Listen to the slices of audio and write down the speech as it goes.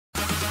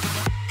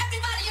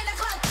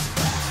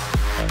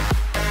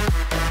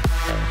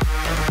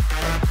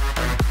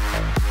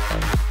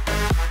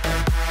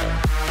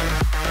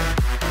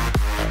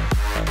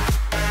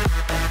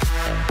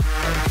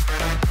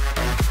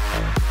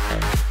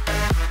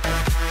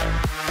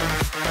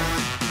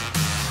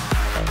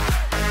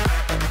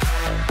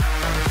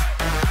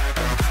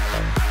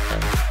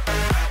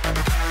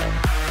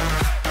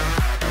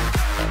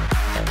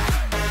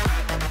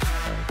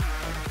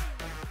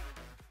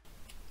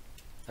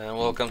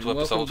welcome to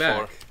episode 4.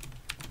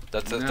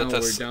 Now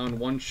we're down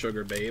one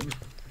Sugarbabe.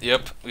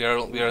 Yep, we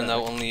are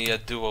now only a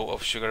duo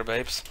of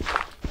Sugarbabes.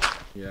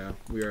 Yeah,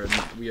 we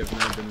have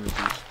now been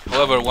reduced.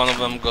 However, one of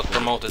them got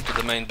promoted to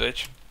the main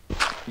bitch.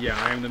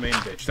 Yeah, I am the main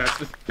bitch.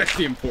 That's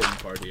the important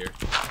part here.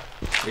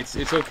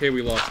 It's okay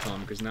we lost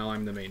Tom because now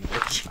I'm the main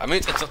bitch. I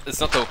mean, it's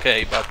not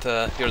okay, but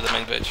you're the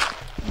main bitch.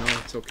 No,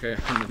 it's okay.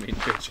 I'm the main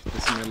bitch.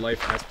 This is my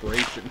life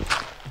aspiration.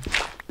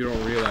 You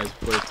don't realize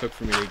what it took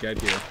for me to get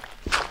here.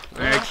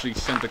 I actually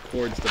sent the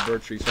cords to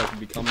Bertree so I could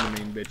become the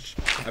main bitch.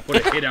 I put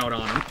a hit out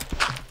on him.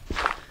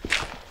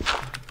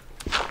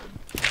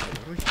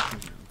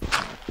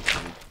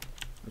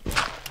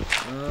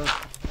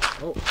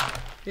 Oh,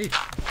 hey,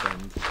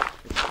 friend.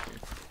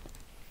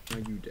 Now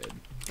you dead.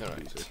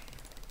 Alright.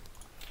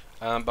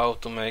 I'm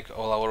about to make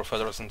all our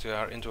feathers into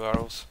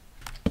arrows.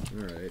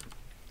 Alright.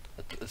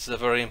 It's a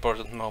very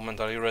important moment.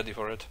 Are you ready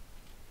for it?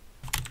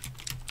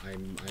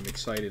 I'm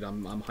excited.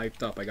 I'm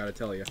hyped up. I gotta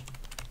tell you.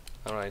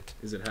 Alright.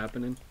 Is it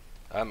happening?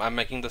 I'm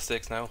making the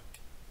sticks now.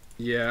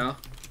 Yeah.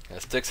 Yeah,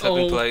 sticks have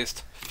been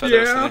placed.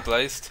 Feathers have been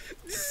placed.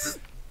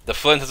 The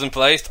flint has been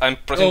placed. I'm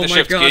pressing the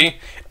shift key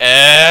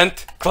and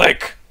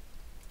click.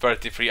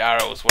 33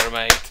 arrows were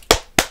made.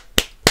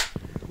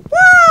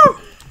 Woo!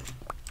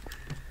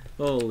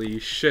 Holy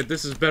shit!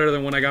 This is better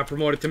than when I got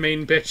promoted to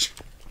main bitch.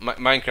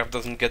 Minecraft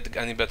doesn't get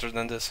any better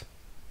than this.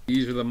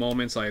 These are the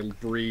moments I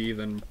breathe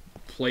and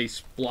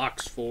place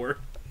blocks for.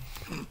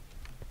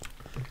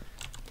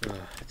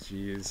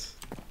 Jeez.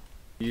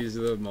 These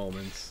are the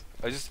moments.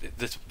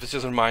 This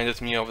just reminded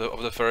me of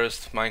the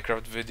first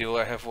Minecraft video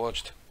I have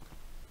watched.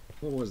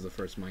 What was the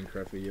first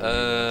Minecraft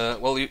video?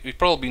 Well, you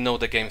probably know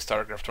the game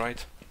StarCraft,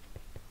 right?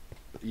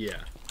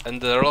 Yeah.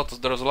 And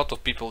there's a lot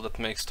of people that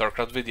make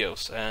StarCraft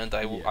videos, and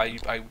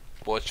I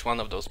watched one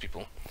of those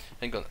people.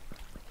 Hang on.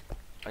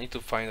 I need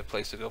to find a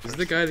place to go first. Is it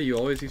the guy that you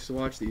always used to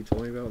watch that you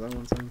told me about that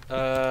one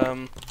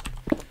time?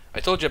 I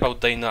told you about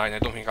Day 9. I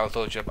don't think I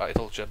told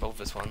you about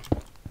this one.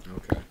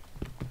 Okay.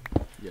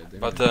 Yeah.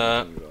 But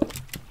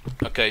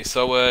okay,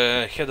 so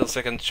he had a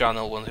second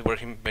channel where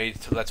he made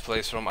Let's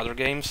Plays from other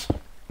games.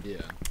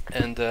 Yeah.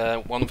 And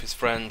one of his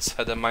friends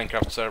had a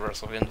Minecraft server,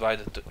 so he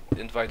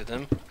invited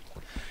him.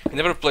 He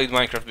never played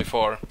Minecraft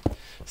before,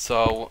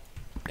 so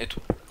it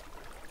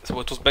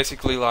was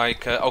basically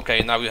like,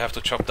 okay, now you have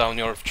to chop down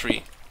your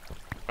tree,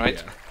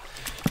 right? Yeah.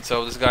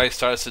 So this guy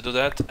starts to do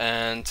that,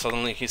 and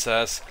suddenly he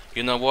says,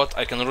 you know what,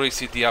 I can really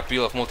see the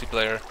appeal of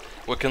multiplayer.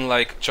 We can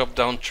like chop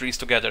down trees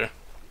together.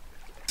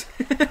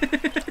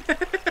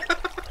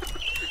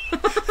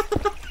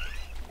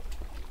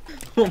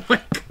 Oh my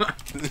god.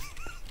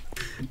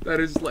 That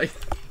is like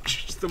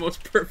just the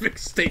most perfect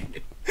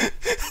statement.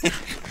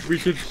 We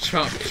could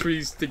chop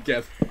trees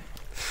together.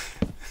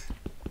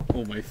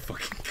 Oh my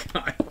fucking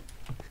god.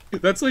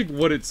 That's like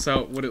what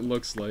it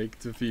looks like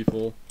to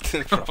people.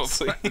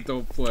 Probably.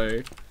 Don't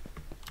play.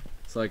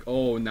 It's like,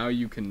 oh, now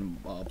you can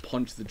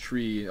punch the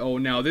tree. Oh,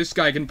 now this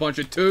guy can punch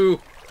it too.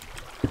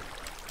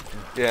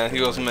 Yeah,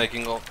 he was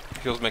making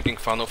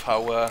fun of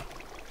how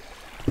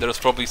there's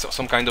probably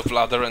some kind of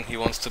ladder, and he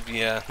wants to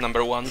be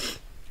number 1.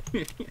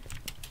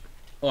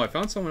 Oh, I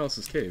found someone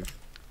else's cave.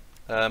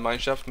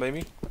 Mineshaft,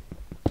 maybe?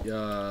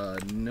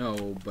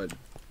 No, but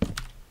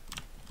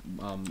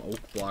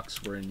oak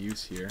blocks were in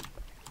use here.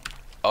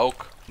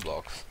 Oak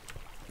blocks?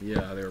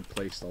 Yeah, they were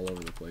placed all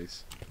over the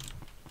place.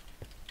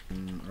 I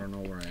don't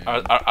know where I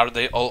am. Are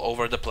they all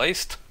over the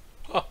place?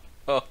 Ha,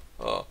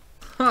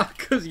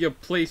 cause you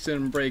place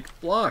and break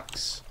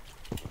blocks.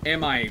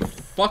 Am I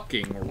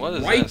fucking what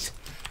is right? This?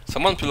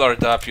 Someone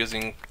pillared up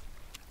using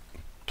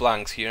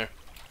planks here.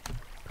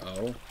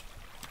 Oh,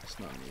 that's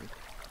not me.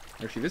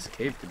 Actually, this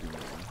cave could be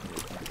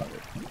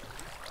mine.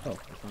 Oh,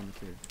 I found the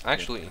cave.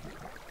 Actually,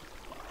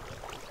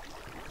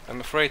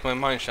 I'm afraid my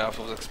mineshaft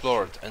was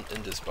explored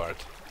in this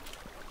part.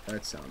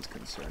 That sounds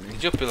concerning.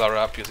 Did you pillar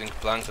up using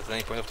planks at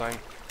any point of time?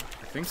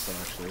 I think so,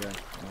 actually, yeah.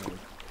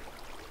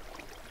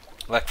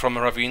 Like from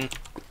a ravine?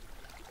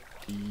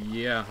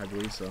 Yeah, I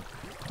believe so.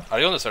 Are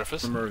you on the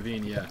surface? From a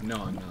ravine, yeah. No,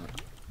 I'm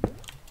not.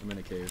 I'm in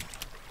a cave.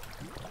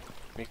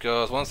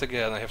 Because once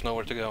again, I have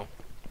nowhere to go.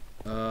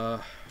 I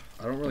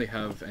don't really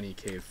have any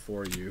cave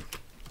for you.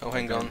 Oh,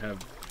 hang on.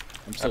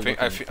 I'm still looking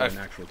for an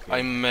actual cave.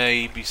 I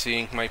may be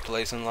seeing my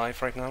place in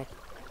life right now.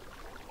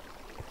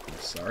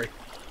 Sorry.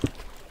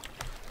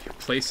 Your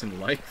place in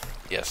life?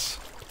 Yes.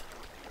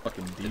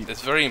 Fucking deep.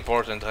 It's very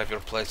important to have your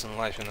place in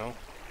life, you know?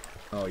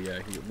 Oh yeah,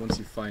 once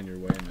you find your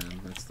way,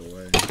 man, that's the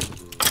way.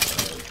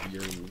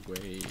 Your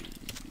way.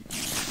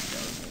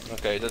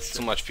 Okay, that's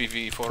too much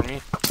PvE for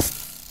me.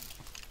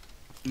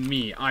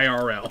 Me,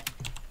 IRL.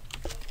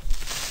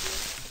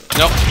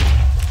 Nope.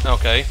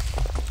 Okay.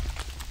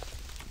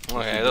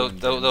 Okay,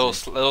 that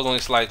was only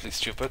slightly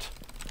stupid.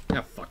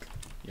 Yeah, fuck.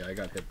 Yeah, I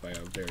got hit by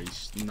a very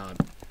not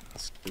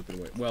stupid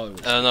way. Well, it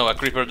was. No, a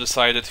creeper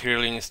decided he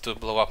really needs to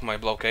blow up my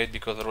blockade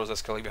because there was a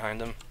skelly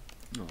behind him.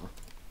 Oh.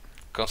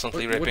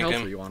 Constantly What raping health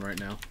him. are you on right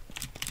now?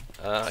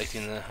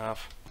 18.5.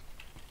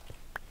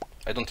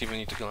 I don't even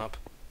need to kill up.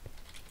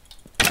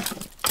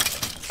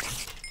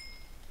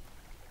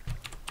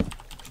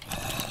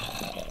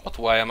 What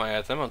Y am I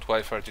at? I'm at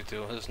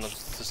Y32. This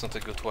is not a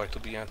good Y to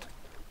be at.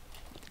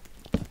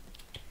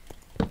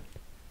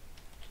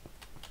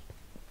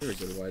 Very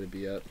good Y to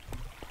be at.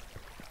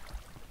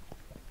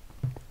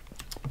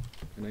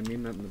 And I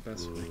mean that in the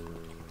best way.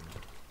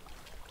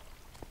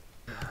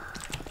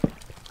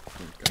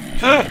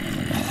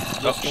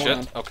 Oh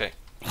shit, okay.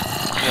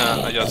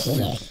 Yeah,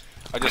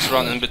 I just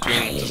run in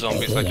between the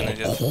zombies like an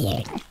idiot.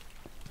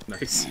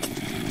 Nice.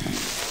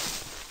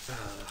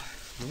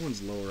 No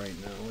one's low right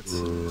now, it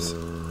seems.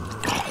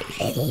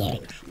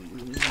 Actually,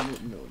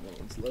 no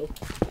one's low.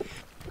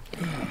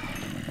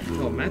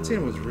 Oh, Matt's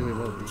hand was really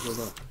low, but he healed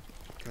up.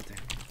 Goddamn.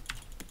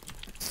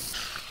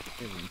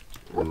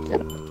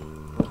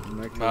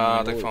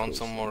 They found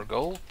some more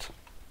gold.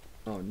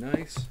 Oh,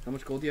 nice. How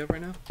much gold do you have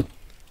right now?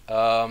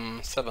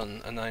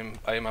 7, and I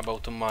am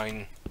about to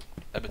mine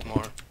a bit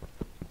more.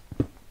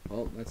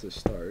 Well, that's a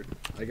start.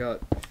 I got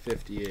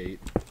 58.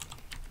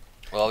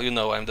 Well, you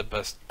know I'm the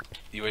best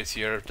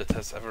UACer that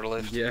has ever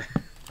lived. Yeah,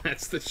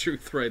 that's the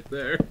truth right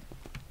there.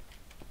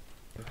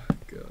 Oh,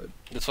 God.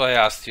 That's why I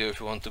asked you if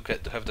you want to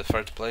have the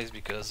third place,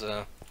 because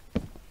I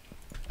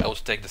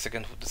would take the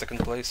second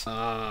place.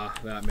 Ah,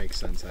 that makes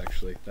sense.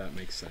 Actually, that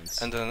makes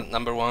sense. And the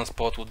 #1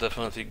 spot would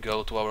definitely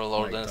go to our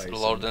Lord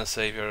and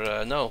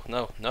Savior. No.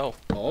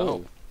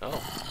 Oh.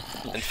 No.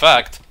 In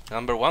fact,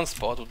 #1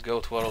 spot would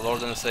go to our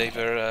Lord and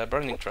Savior,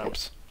 Burning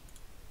Tramps.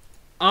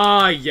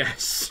 Ah,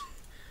 yes.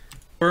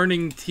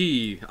 Burning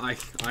Tea.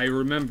 I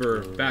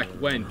remember back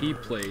when he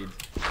played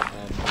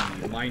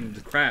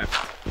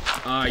Minecraft.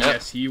 Ah, yep.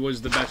 Yes, he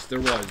was the best there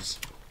was.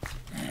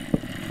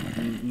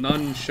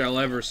 None shall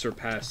ever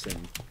surpass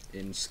him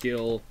in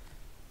skill,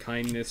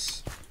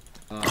 kindness,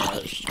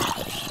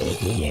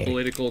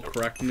 political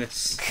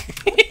correctness.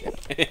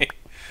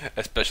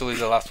 Especially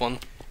the last one.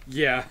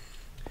 Yeah.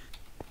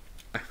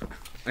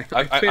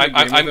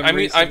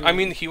 I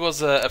mean, he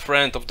was a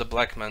friend of the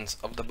black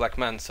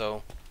man,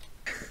 so.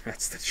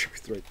 That's the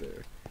truth right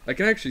there. I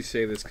can actually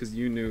say this because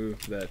you knew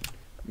that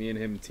me and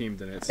him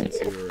teamed in it since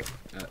you were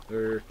at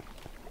there.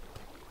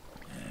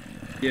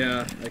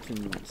 Yeah, I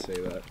can say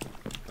that.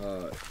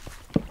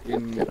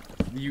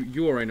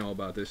 You already know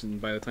about this, and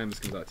by the time this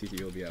comes out,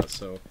 TTE will be out.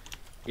 So,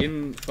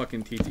 in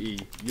fucking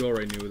TTE, you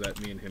already knew that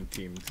me and him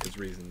teamed because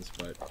reasons.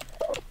 But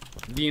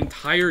the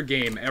entire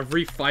game,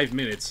 every 5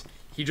 minutes,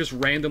 he just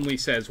randomly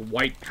says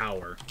 "white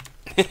power."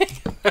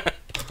 It's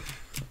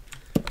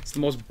the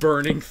most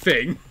burning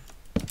thing.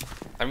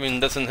 I mean,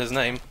 that's in his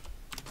name.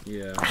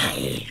 Yeah.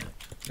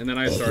 And then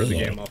I started the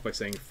game off by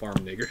saying "farm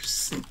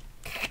niggers."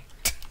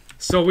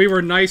 So we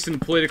were nice and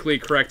politically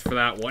correct for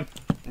that one.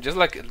 Just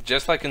like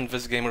in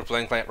this game we're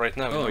playing right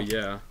now. Oh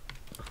yeah,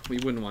 we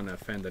wouldn't want to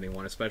offend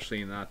anyone,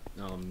 especially not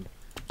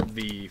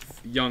the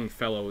young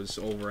fellows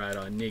over at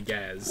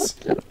Nigaz.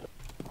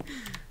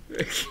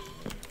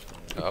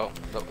 Oh,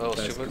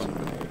 stupid.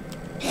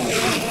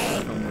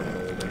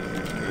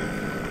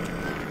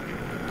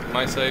 Am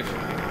I safe?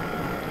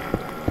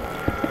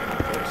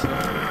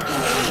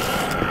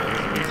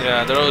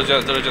 Yeah,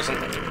 they're just an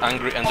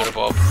angry ender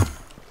bob.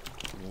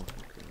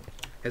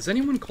 Has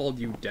anyone called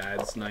you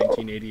Dads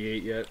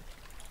 1988 yet?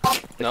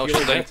 No,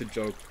 should they? That's a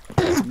joke.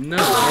 No,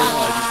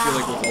 I just feel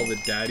like with all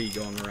the daddy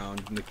going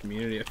around in the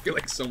community, I feel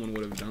like someone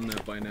would have done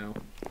that by now.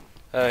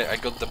 Hey, I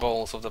got the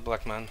balls of the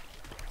black man.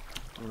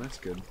 Oh, that's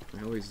good.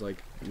 I always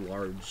like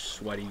large,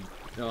 sweaty.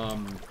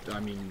 I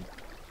mean,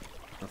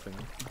 nothing.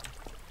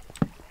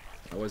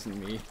 That wasn't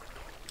me.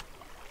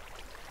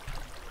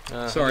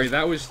 Sorry,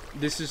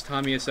 this is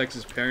Tommy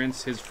SX's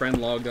parents. His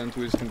friend logged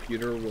onto his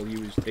computer while he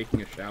was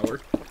taking a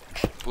shower.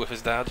 With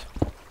his dad?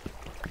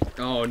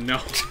 Oh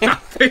no,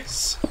 not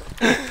this!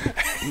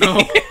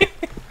 No!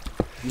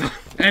 Not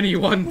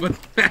anyone but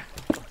that!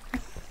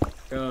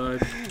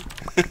 God.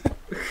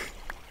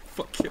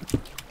 Fuck him.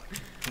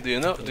 Do you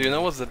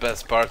know what's the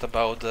best part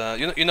about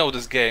you know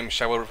this game,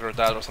 Shower with Your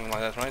Dad or something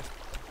like that, right?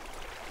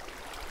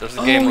 There's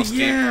a game on Steam.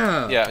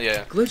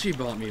 Yeah. Glitchy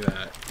bought me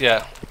that.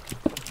 Yeah.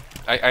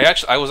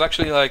 I was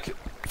actually like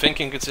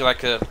thinking it's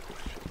like a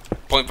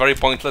very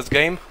pointless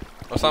game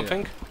or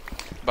something. Yeah.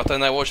 But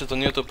then I watched it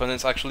on YouTube and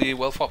it's actually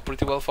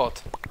pretty well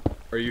thought.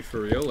 Are you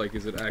for real? Like,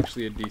 is it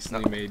actually a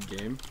decently made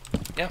game?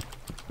 Yeah.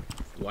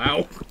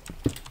 Wow.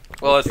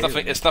 Well,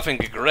 it's nothing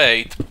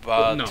great,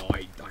 but no,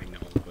 I know,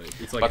 but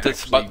it's like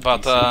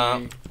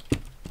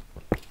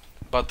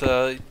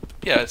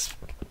yeah,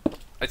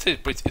 I'd say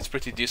it's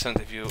pretty decent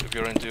if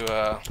you're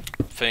into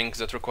things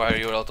that require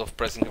you a lot of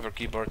pressing of your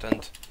keyboard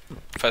and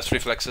fast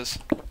reflexes.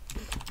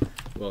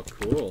 Well,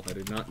 cool. I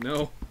did not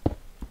know.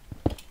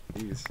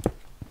 Jeez.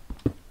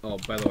 Oh,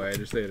 by the way, I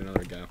just ate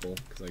another gapple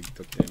because I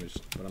took damage,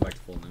 but I'm back to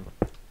full now.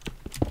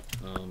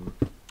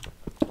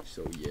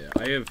 So yeah,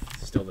 I have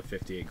still the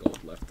 58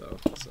 gold left though,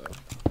 so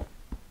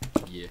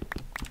yeah.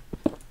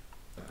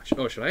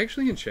 Oh, should I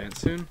actually enchant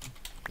soon?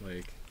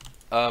 Like,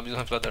 you don't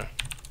have leather.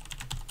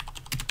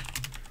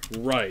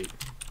 Right.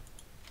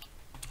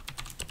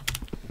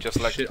 Just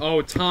like shit.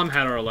 Oh, Tom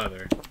had our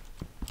leather.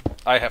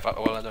 I have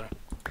our leather.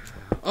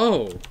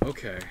 Oh,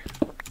 okay.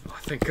 Oh,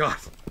 thank God.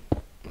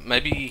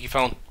 Maybe he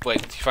found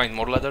Wait, did you find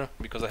more leather?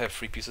 Because I have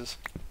 3 pieces.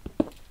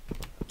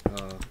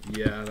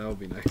 Yeah, that would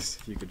be nice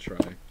if you could try.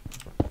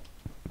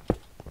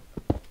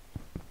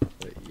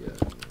 But yeah,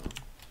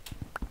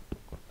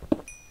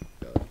 no.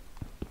 God.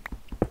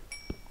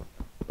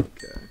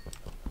 Okay.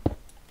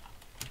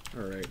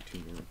 Alright, 2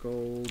 more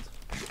gold.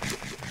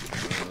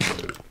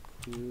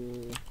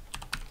 Cool.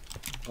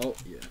 Oh,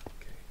 yeah,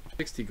 okay.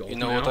 60 gold. You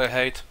know now. what I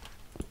hate?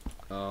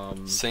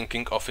 Um,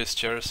 Sinking office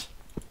chairs.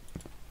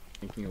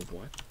 Thinking of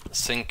what?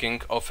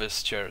 Sinking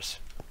office chairs.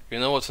 You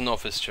know what's an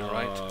office chair,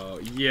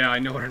 right? Yeah, I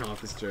know what an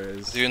office chair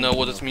is. Do you know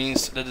what it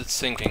means that it's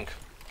sinking?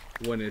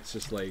 When it's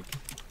just like...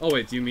 Oh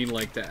wait, do you mean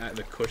like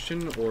the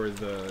cushion or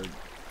the...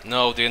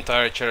 No, the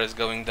entire chair is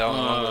going down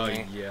along with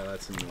me. Yeah,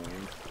 that's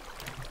annoying.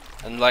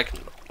 And like,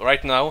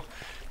 right now,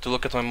 to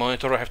look at my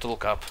monitor I have to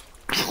look up.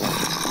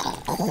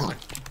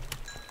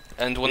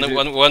 And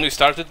when we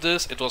started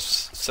this, it was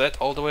set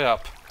all the way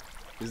up.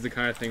 This is the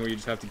kind of thing where you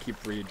just have to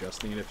keep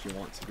readjusting it if you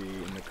want to be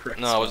in the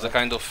correct No, spot. it's the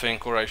kind of thing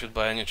where I should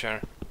buy a new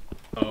chair.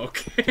 Oh,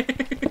 okay.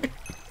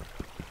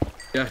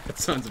 Yeah, that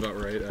sounds about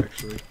right,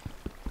 actually.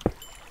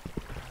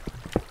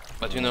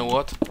 But you know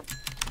what?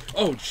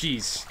 Oh,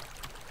 jeez.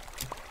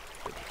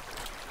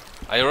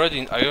 I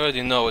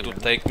already know it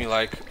would take me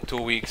like 2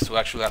 weeks to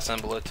actually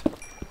assemble it.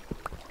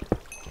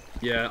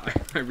 Yeah,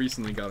 I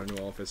recently got a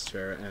new office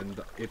chair, and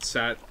it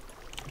sat...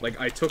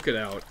 Like, I took it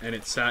out, and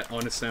it sat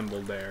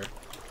unassembled there,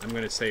 I'm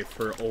gonna say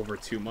for over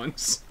 2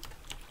 months.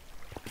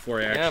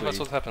 Before I actually... Yeah, that's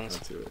what happens.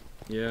 got to it.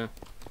 Yeah.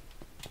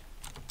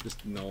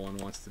 Just no one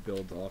wants to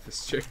build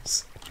office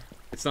chairs.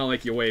 It's not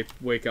like you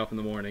wake up in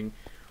the morning.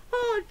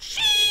 Oh,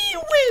 gee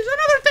whiz!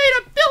 Another day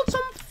to build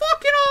some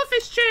fucking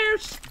office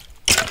chairs.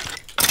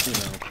 You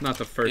know, not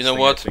the first. You know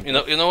thing what? I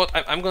think You know what?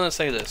 I'm gonna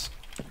say this.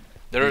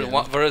 There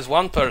is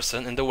one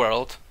person in the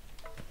world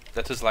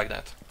that is like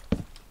that.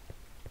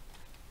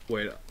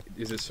 Wait,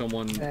 is it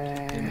someone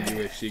in the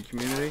UHC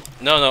community?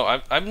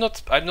 No, I'm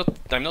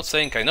not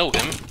saying I know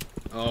him.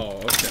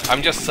 Oh, okay.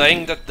 I'm just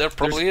saying that there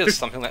probably is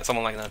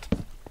someone like that.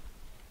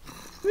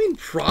 I mean,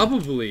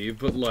 probably,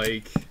 but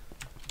like,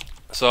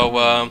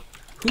 So,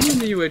 who in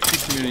the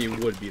UHC community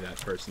would be that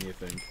person, you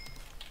think?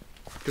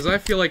 Because I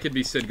feel like it'd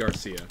be Sid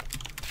Garcia.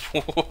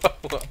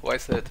 why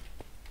Sid?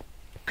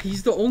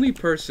 He's the only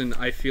person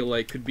I feel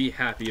like could be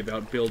happy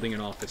about building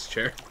an office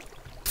chair.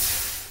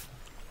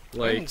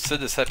 Like,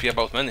 Sid is happy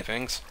about many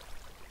things.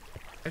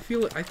 I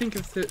think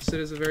Sid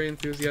is a very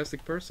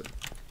enthusiastic person.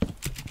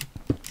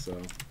 So,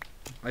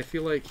 I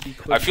feel like he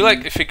could. I feel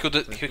like if he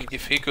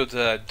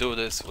could do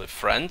this with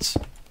friends,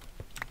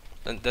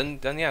 then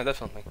yeah,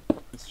 definitely.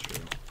 That's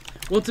true.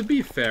 Well, to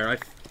be fair,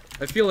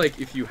 I feel like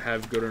if you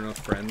have good enough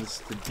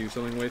friends to do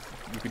something with,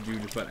 you could do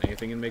just about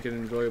anything and make it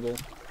enjoyable.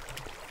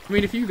 I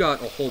mean, if you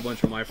got a whole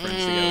bunch of my friends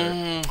together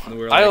and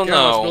we were like, I don't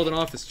know. Let's build an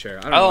office chair.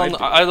 I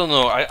don't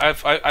know.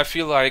 I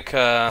feel like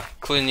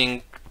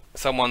cleaning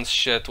someone's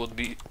shit would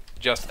be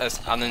just as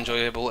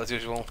unenjoyable as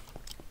usual.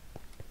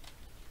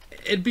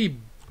 It'd be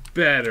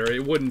better.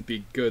 It wouldn't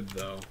be good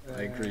though.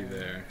 I agree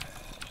there.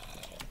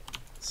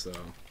 So,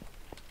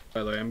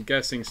 by the way, I'm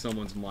guessing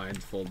someone's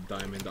mind full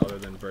diamond other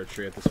than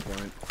Bertree at this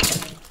point.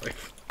 Like,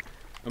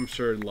 I'm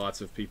sure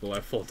lots of people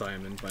have full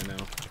diamond by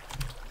now.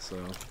 So.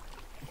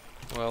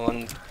 Well,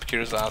 and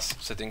here's us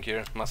sitting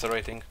here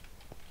macerating.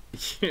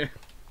 Yeah.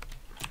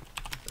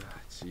 Ah,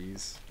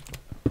 jeez.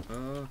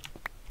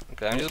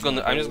 Okay, I'm just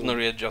gonna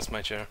readjust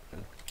my chair.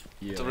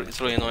 Yeah, It's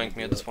really annoying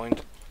me at this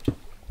point.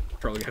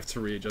 Probably have to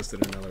readjust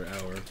it in another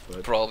hour,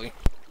 but Probably.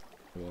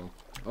 well.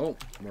 Oh,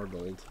 more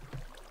gold.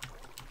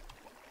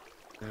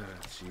 Ah,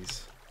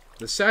 jeez.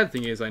 The sad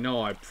thing is, I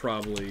know I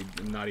probably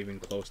am not even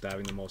close to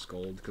having the most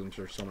gold because I'm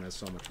sure someone has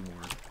so much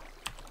more.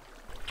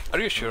 Are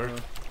you sure?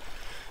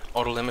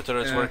 Auto limiter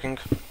is working.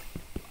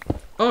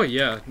 Oh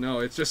yeah, no,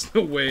 it's just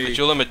the way. Did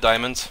you limit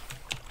diamonds?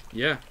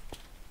 Yeah.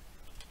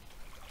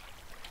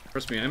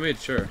 Trust me, I made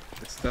sure.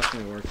 It's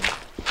definitely working.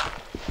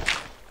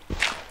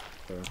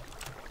 So,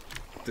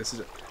 this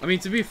is. I mean,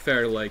 to be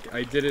fair, like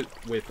I did it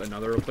with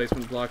another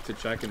replacement block to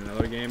check in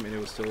another game, and it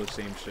was still the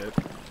same shit.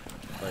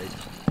 Like,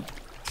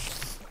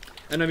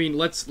 and I mean,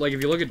 if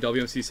you look at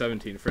WMC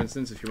 17, for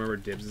instance, if you remember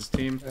Dibs'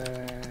 team,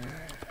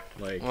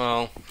 like.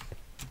 Well.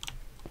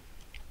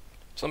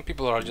 Some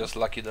people are just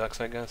lucky ducks,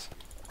 I guess.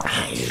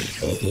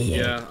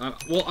 Yeah,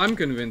 well, I'm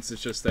convinced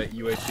it's just that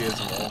UHG has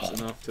evolved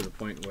enough to the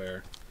point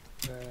where,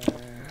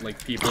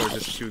 like, people are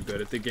just too good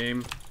at the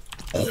game.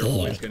 They're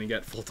always gonna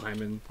get full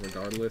diamond,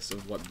 regardless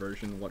of what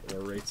version, what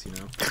ore rates, you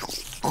know.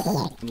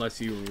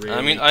 Unless you really.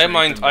 I mean,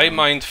 I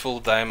mined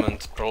full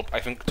diamond, I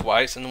think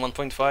twice in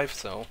 1.5,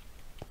 so.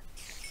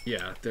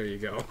 Yeah, there you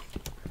go.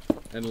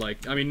 And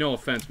like, I mean, no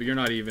offense, but you're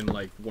not even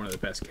like one of the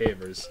best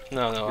cavers.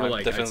 No, you're I'm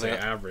like definitely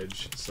I'd say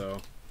average. So.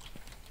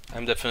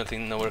 I'm definitely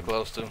nowhere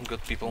close to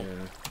good people.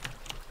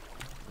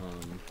 Yeah.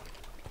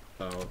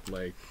 So,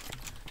 like,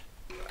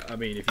 I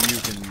mean, if you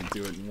can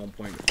do it in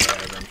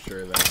 1.5, I'm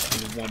sure that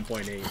in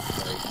 1.8,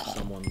 like,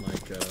 someone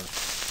like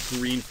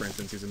Green, for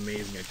instance, who's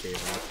amazing at caving,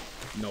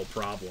 no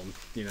problem,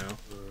 you know?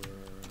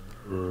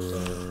 So,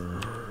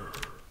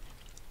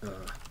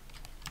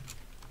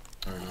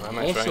 I don't know. Why am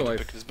I Also, trying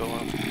to pick this bill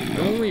up?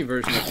 the only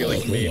version I feel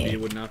like maybe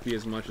would not be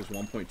as much as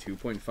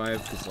 1.2.5,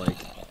 because, like,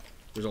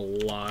 there's a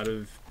lot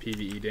of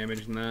PvE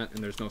damage in that,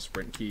 and there's no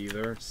sprint key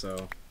either,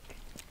 so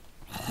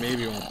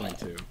maybe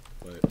 1.2,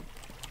 but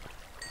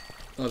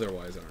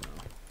otherwise, I don't know.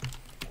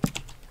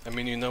 I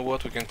mean, you know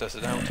what? We can test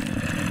it out.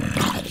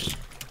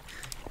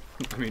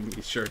 I mean,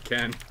 we sure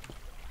can.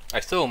 I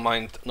still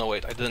mined. No,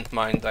 wait, I didn't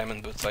mine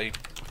diamond boots. I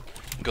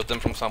got them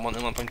from someone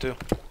in 1.2.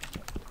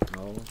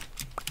 Oh. Well,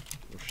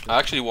 shit. I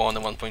actually won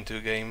a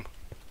 1.2 game.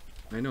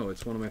 I know,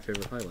 it's one of my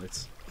favorite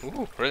highlights.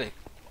 Ooh, really?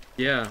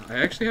 Yeah, I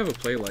actually have a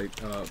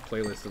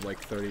playlist of like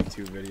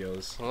 32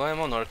 videos. Well, I'm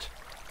honored.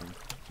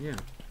 Yeah.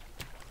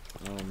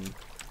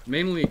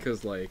 Mainly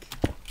because, like,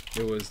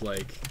 it was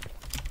like...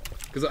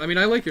 Because, I mean,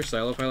 I like your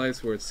style of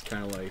highlights where it's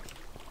kind of like...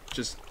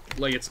 Just,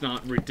 like, it's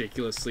not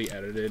ridiculously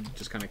edited,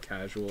 just kind of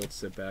casual,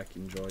 sit back,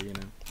 enjoy, you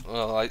know?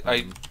 Well,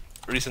 I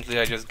recently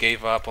I just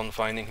gave up on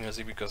finding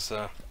music because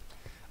I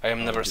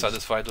am never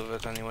satisfied with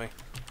it anyway.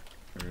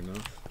 Fair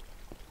enough.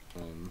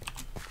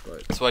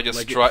 But so I just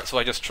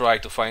like try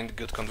to find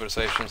good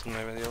conversations in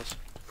my videos.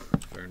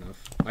 Fair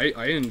enough.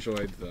 I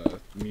enjoyed the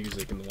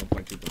music in the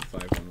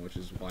 1.2.5 one, which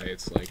is why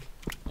it's like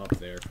up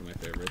there for my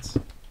favorites.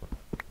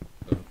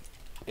 So.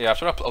 Yeah,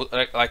 after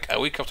like a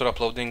week after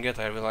uploading it,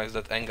 I realized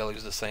that Engel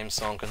used the same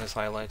song in his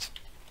highlights,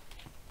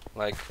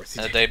 like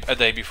a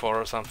day before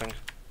or something.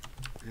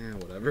 Yeah,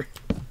 whatever.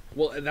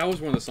 Well, that was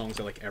one of the songs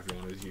that like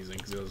everyone was using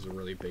because it was a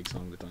really big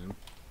song at the time.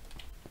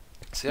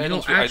 See, I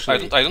don't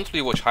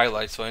really watch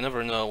highlights, so I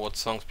never know what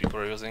songs people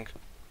are using.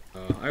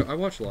 I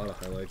watch a lot of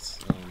highlights.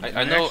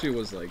 I know. actually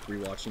was like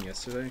rewatching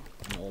yesterday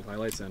my old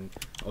highlights, and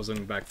I was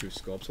looking back through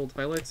Scope's old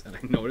highlights, and I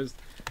noticed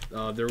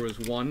there was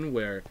one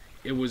where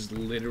it was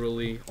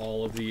literally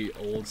all of the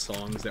old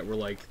songs that were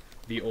like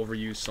the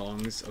overused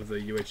songs of the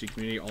UHG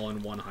community all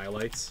in one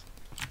highlights.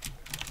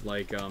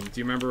 Like, do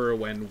you remember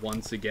when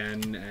Once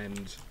Again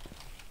and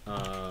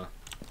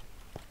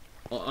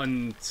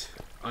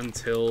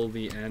Until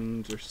the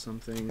End or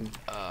something?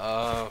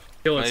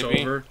 Till It's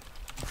maybe. Over.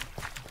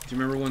 Do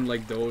you remember when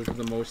like those were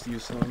the most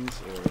used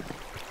songs? Or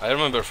I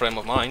remember Frame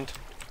of Mind.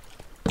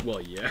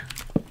 well, yeah,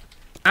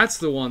 that's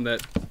the one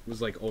that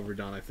was like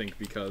overdone. I think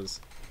because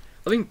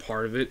I think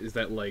part of it is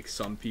that like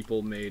some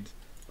people made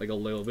like a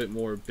little bit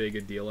more big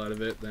a deal out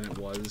of it than it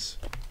was.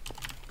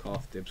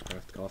 Cough, dibs,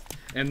 craft, cough,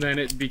 and then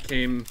it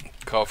became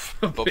Cough,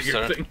 a bigger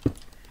Bobster. thing.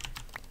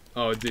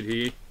 Oh, did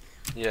he?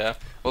 Yeah.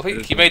 Well,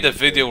 he made a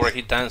video where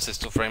he dances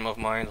to Frame of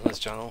Mind on his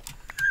channel.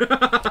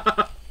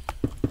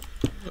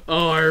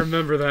 Oh, I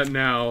remember that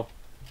now.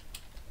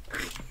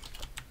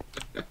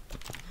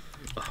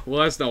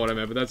 Well, that's not what I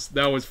meant, but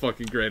that was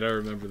fucking great. I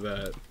remember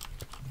that.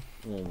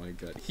 Oh my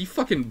god. He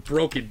fucking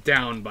broke it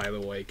down, by the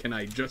way, can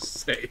I just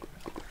say.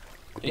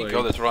 He Like,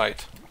 got it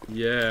right.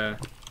 Yeah.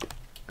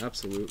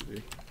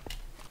 Absolutely.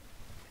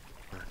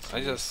 I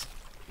just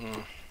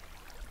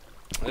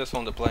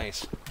found a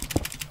place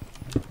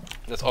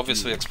that's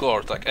obviously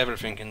explored, like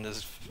everything in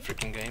this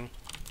freaking game.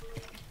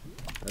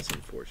 That's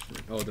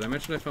unfortunate. Oh, did I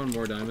mention I found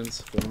more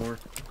diamonds? 4 more?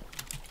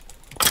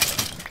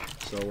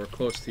 So we're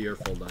close to your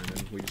full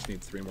diamond. We just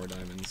need 3 more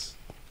diamonds.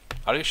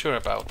 Are you sure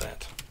about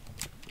that?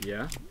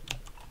 Yeah?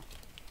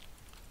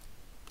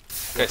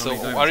 Okay, How so many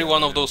diamonds are you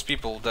one are of those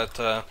people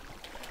that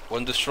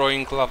when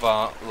destroying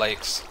lava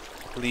lakes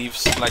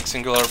leaves like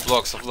singular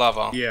blocks of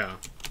lava? Yeah.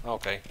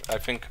 Okay, I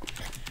think...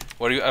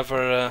 Were you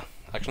ever...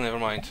 actually, never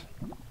mind.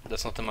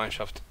 That's not the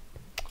mineshaft.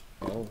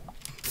 Oh.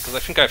 Because I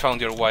think I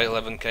found your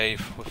Y11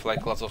 cave with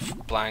like lots of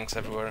planks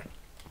everywhere.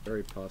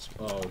 Very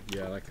possible. Oh,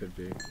 yeah, that could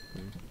be.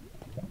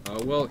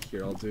 Well,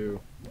 here, I'll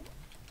do...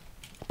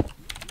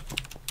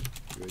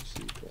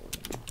 UHC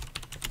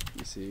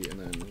PC, and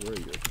then where are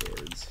your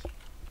chords?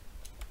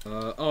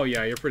 Oh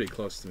yeah, you're pretty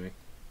close to me.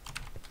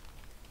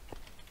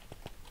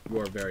 You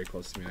are very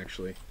close to me,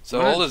 actually.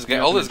 So all this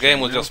game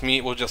was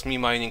just me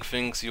mining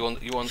things you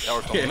want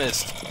Archon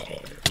missed.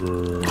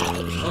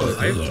 Oh,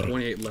 I have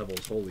 28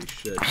 levels. Holy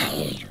shit!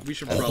 We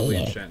should probably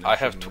enchant. I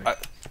have.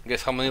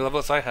 Guess how many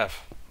levels I have?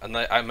 And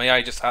may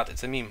I just add?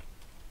 It's a meme.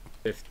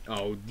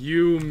 Oh,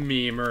 you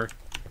memer.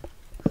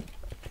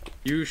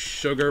 You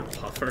sugar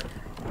puffer.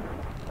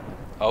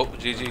 Oh,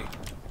 GG.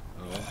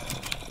 Oh.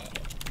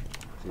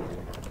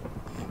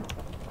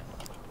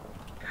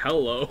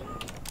 Hello.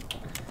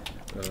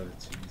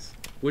 Jeez.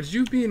 Would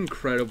you be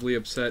incredibly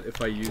upset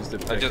if I used a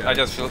pickaxe? I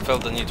just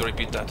felt the need to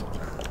repeat that.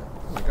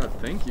 Oh my god,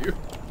 thank you.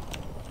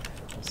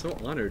 I'm so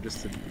honored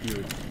just to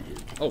do it.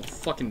 Oh,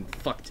 fuck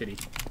titty.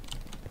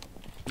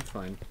 I'm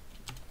fine.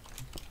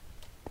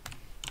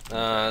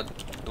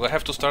 Do I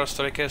have to start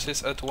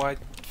staircases at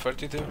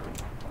Y32?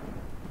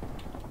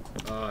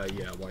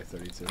 Yeah,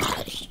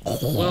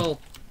 Y32. Well,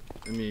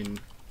 I mean,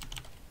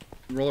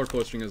 roller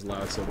coastering is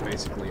loud, so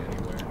basically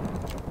anywhere.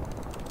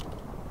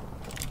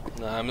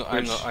 No,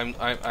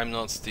 I'm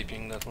not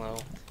steeping that low.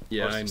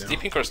 Yeah, or I know.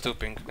 Steeping or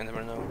stooping? I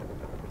never know.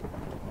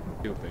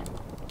 Stooping.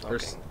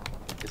 Okay.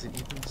 Is it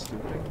even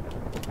stooping?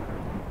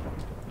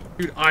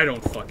 Dude, I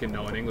don't fucking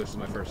know, and English is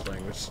my first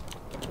language.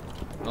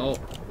 Oh,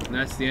 and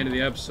that's the end of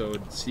the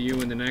episode. See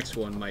you in the next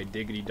one, my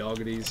diggity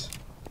doggities.